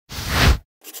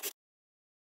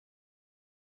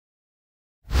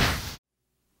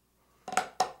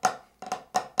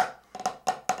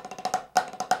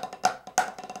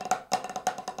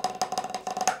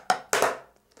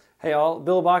Hey all,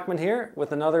 Bill Bachman here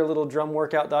with another little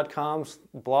drumworkout.com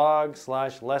blog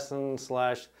slash lesson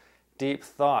slash deep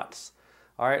thoughts.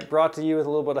 All right, brought to you with a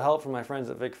little bit of help from my friends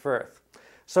at Firth.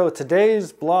 So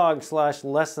today's blog slash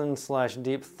lesson slash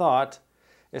deep thought,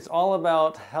 it's all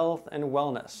about health and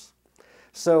wellness.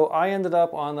 So I ended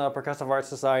up on the Percussive Arts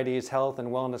Society's Health and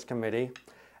Wellness Committee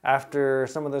after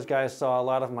some of those guys saw a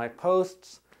lot of my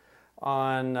posts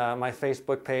on my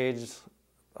Facebook page,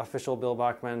 official Bill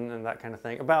Bachman and that kind of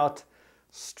thing, about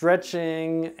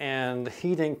stretching and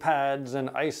heating pads and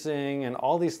icing and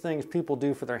all these things people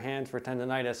do for their hands for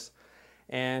tendonitis.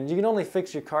 And you can only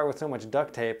fix your car with so much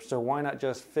duct tape, so why not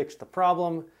just fix the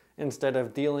problem instead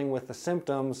of dealing with the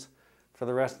symptoms for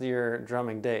the rest of your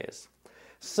drumming days?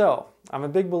 So I'm a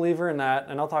big believer in that,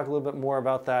 and I'll talk a little bit more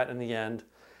about that in the end.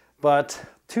 But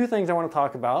two things I want to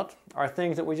talk about are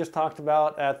things that we just talked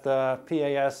about at the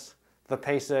PAS, the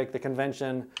PASIC, the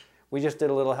convention. We just did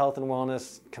a little health and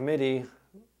wellness committee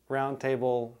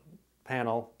roundtable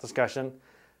panel discussion,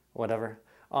 whatever,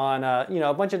 on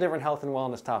a bunch of different health and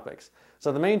wellness topics.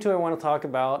 So the main two I want to talk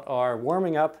about are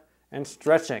warming up and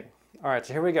stretching. All right,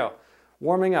 so here we go.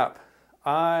 Warming up.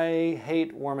 I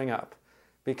hate warming up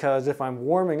because if I'm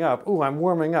warming up, I'm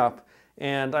warming up,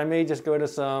 and I may just go to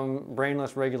some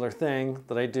brainless regular thing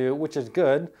that I do, which is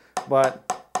good, but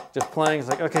just playing is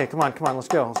like, okay, come on, let's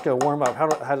go, warm up. How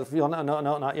does it feel? No,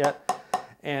 not yet.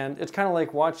 And it's kind of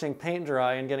like watching paint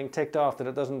dry and getting ticked off that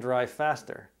it doesn't dry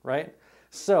faster, right?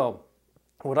 So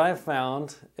what I've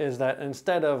found is that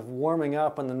instead of warming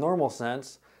up in the normal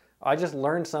sense, I just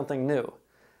learned something new.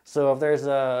 So if there's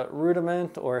a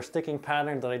rudiment or a sticking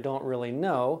pattern that I don't really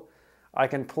know, I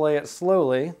can play it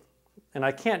slowly, and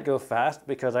I can't go fast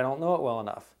because I don't know it well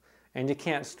enough. And you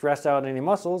can't stress out any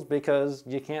muscles because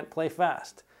you can't play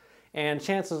fast. And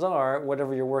chances are,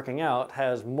 whatever you're working out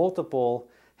has multiple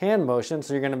hand motions,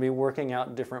 so you're going to be working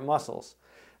out different muscles.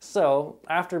 So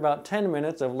after about 10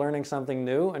 minutes of learning something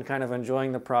new and kind of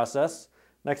enjoying the process,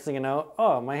 next thing you know,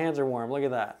 oh, my hands are warm, look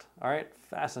at that. All right,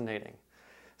 fascinating.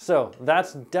 So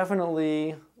that's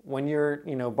definitely when you're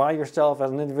by yourself as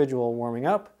an individual warming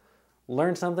up,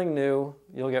 learn something new,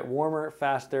 you'll get warmer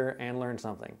faster and learn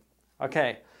something.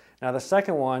 Okay, now the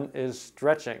second one is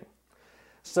stretching.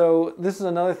 So this is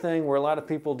another thing where a lot of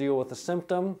people deal with the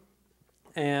symptom,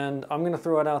 and I'm going to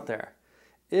throw it out there.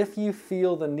 If you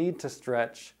feel the need to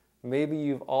stretch, maybe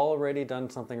you've already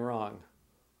done something wrong.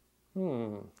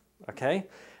 Okay?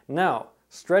 Now,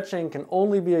 stretching can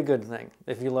only be a good thing.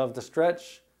 If you love to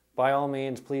stretch, by all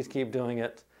means, please keep doing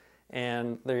it,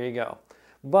 and there you go.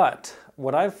 But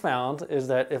what I've found is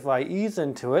that if I ease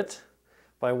into it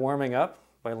by warming up,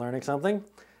 by learning something,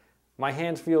 my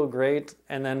hands feel great,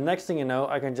 and then next thing you know,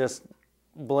 I can just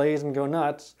blaze and go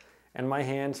nuts, and my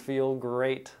hands feel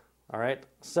great. All right?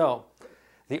 So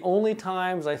the only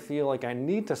times I feel like I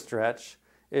need to stretch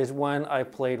is when I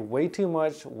played way too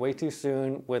much, way too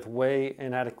soon, with way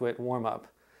inadequate warm-up.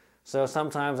 So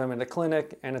sometimes I'm in a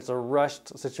clinic, and it's a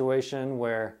rushed situation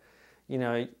where,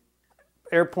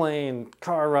 airplane,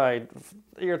 car ride,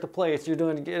 you're at the place, you're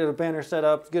doing, get a banner set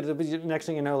up, next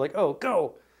thing you know, like, oh,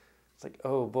 go. It's like,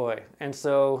 oh boy. And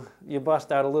so you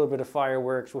bust out a little bit of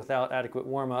fireworks without adequate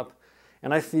warm-up,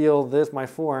 and I feel my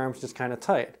forearm's just kind of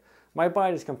tight. My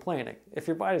body's complaining. If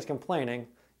your body's complaining,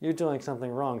 you're doing something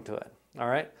wrong to it, all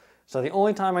right? So the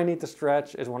only time I need to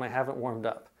stretch is when I haven't warmed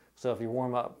up. So if you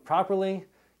warm up properly,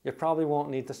 you probably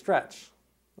won't need to stretch,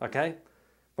 okay?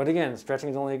 But again, stretching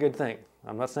is only a good thing.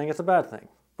 I'm not saying it's a bad thing,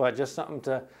 but just something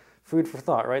to food for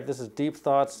thought, right? This is Deep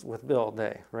Thoughts with Bill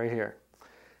Day right here.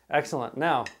 Excellent.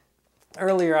 Now,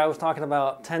 earlier I was talking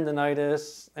about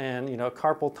tendonitis and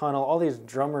carpal tunnel, all these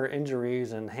drummer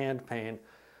injuries and hand pain.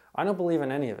 I don't believe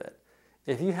in any of it.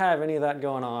 If you have any of that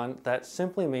going on, that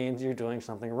simply means you're doing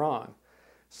something wrong.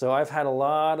 So I've had a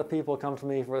lot of people come to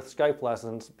me for Skype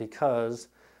lessons because,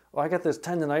 I got this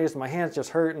tendonitis, my hands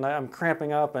just hurt and I'm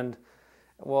cramping up, and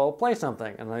well, play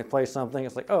something. And I play something,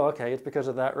 it's like, oh, okay, it's because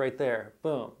of that right there.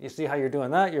 Boom. You see how you're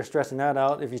doing that? You're stressing that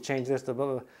out. If you change this to blah,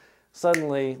 blah, blah.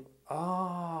 Suddenly,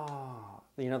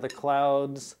 the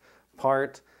clouds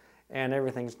part and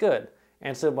everything's good.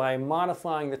 And so by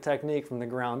modifying the technique from the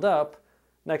ground up,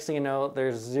 next thing you know,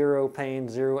 there's zero pain,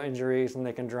 zero injuries, and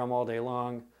they can drum all day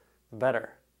long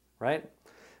better, right?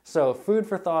 So food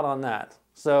for thought on that.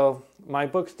 So my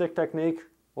book, Stick Technique,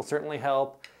 will certainly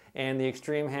help, and the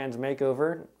Extreme Hands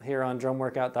Makeover here on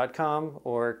drumworkout.com,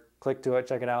 or click to it,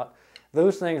 check it out.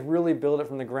 Those things really build it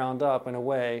from the ground up in a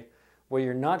way where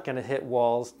you're not going to hit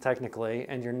walls technically,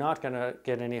 and you're not going to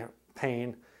get any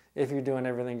pain if you're doing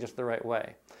everything just the right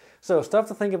way. So stuff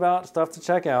to think about, stuff to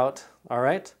check out, all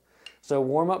right? So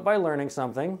warm up by learning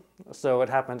something so it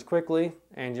happens quickly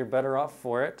and you're better off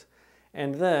for it.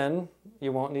 And then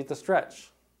you won't need to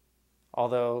stretch.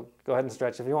 Although, go ahead and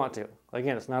stretch if you want to.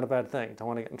 Again, it's not a bad thing. Don't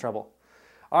want to get in trouble.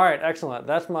 All right, excellent.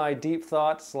 That's my deep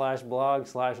thought /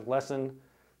 blog / lesson,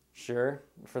 sure,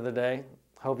 for the day.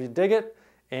 Hope you dig it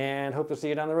and hope to see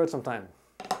you down the road sometime.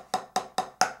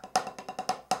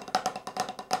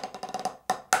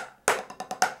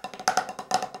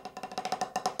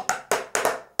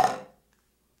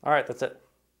 All right, that's it.